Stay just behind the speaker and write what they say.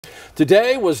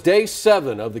Today was day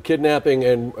 7 of the kidnapping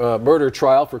and murder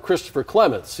trial for Christopher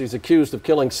Clements. He's accused of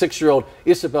killing 6-year-old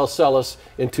Isabel Celis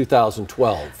in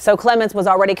 2012. So Clements was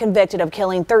already convicted of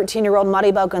killing 13-year-old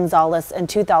Maribel Gonzalez in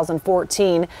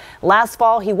 2014. Last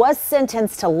fall, he was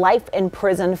sentenced to life in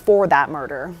prison for that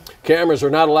murder. Cameras are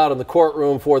not allowed in the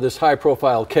courtroom for this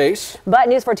high-profile case. But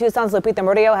News 4 Tucson's Lupita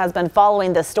Murillo has been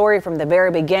following this story from the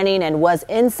very beginning and was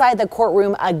inside the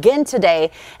courtroom again today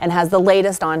and has the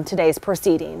latest on today's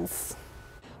proceedings.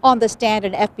 On the stand,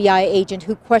 an FBI agent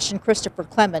who questioned Christopher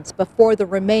Clements before the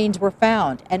remains were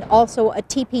found, and also a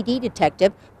TPD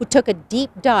detective who took a deep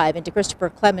dive into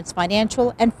Christopher Clements'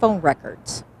 financial and phone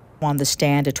records. On the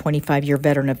stand, a 25-year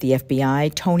veteran of the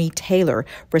FBI, Tony Taylor,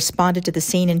 responded to the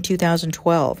scene in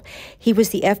 2012. He was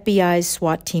the FBI's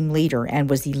SWAT team leader and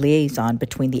was the liaison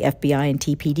between the FBI and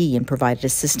TPD and provided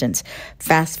assistance.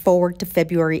 Fast forward to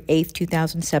February 8,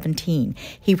 2017.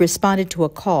 He responded to a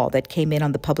call that came in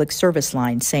on the public service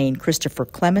line saying Christopher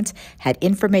Clements had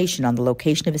information on the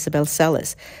location of Isabel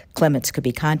Celis. Clements could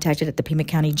be contacted at the Pima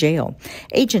County Jail.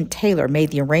 Agent Taylor made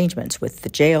the arrangements with the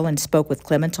jail and spoke with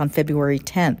Clements on February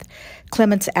 10th.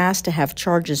 Clements asked to have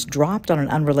charges dropped on an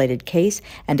unrelated case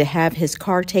and to have his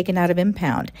car taken out of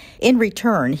impound. In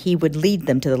return, he would lead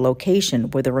them to the location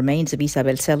where the remains of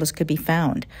Isabel Celis could be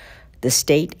found. The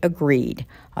state agreed.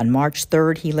 On March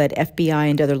 3rd, he led FBI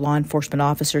and other law enforcement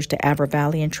officers to Avra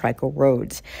Valley and Trico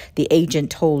Roads. The agent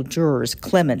told jurors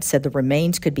Clements said the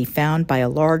remains could be found by a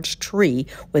large tree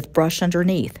with brush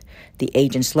underneath. The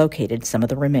agents located some of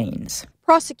the remains.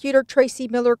 Prosecutor Tracy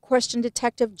Miller questioned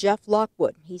Detective Jeff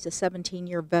Lockwood. He's a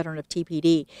 17-year veteran of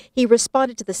TPD. He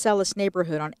responded to the Celis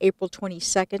neighborhood on April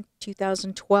 22,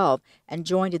 2012, and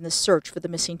joined in the search for the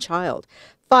missing child.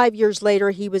 5 years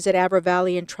later, he was at Avra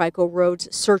Valley and Trico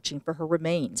Roads searching for her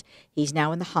remains. He's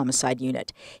now in the homicide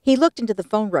unit. He looked into the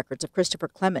phone records of Christopher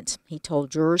Clements. He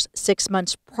told jurors 6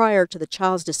 months prior to the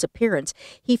child's disappearance,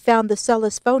 he found the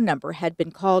Celis phone number had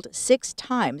been called 6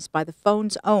 times by the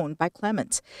phones owned by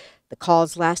Clements. The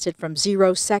calls lasted from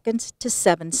 0 seconds to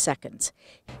 7 seconds.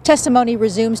 Testimony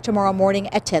resumes tomorrow morning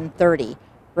at 10:30.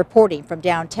 Reporting from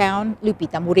downtown,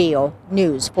 Lupita Murillo,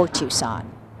 News 4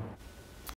 Tucson.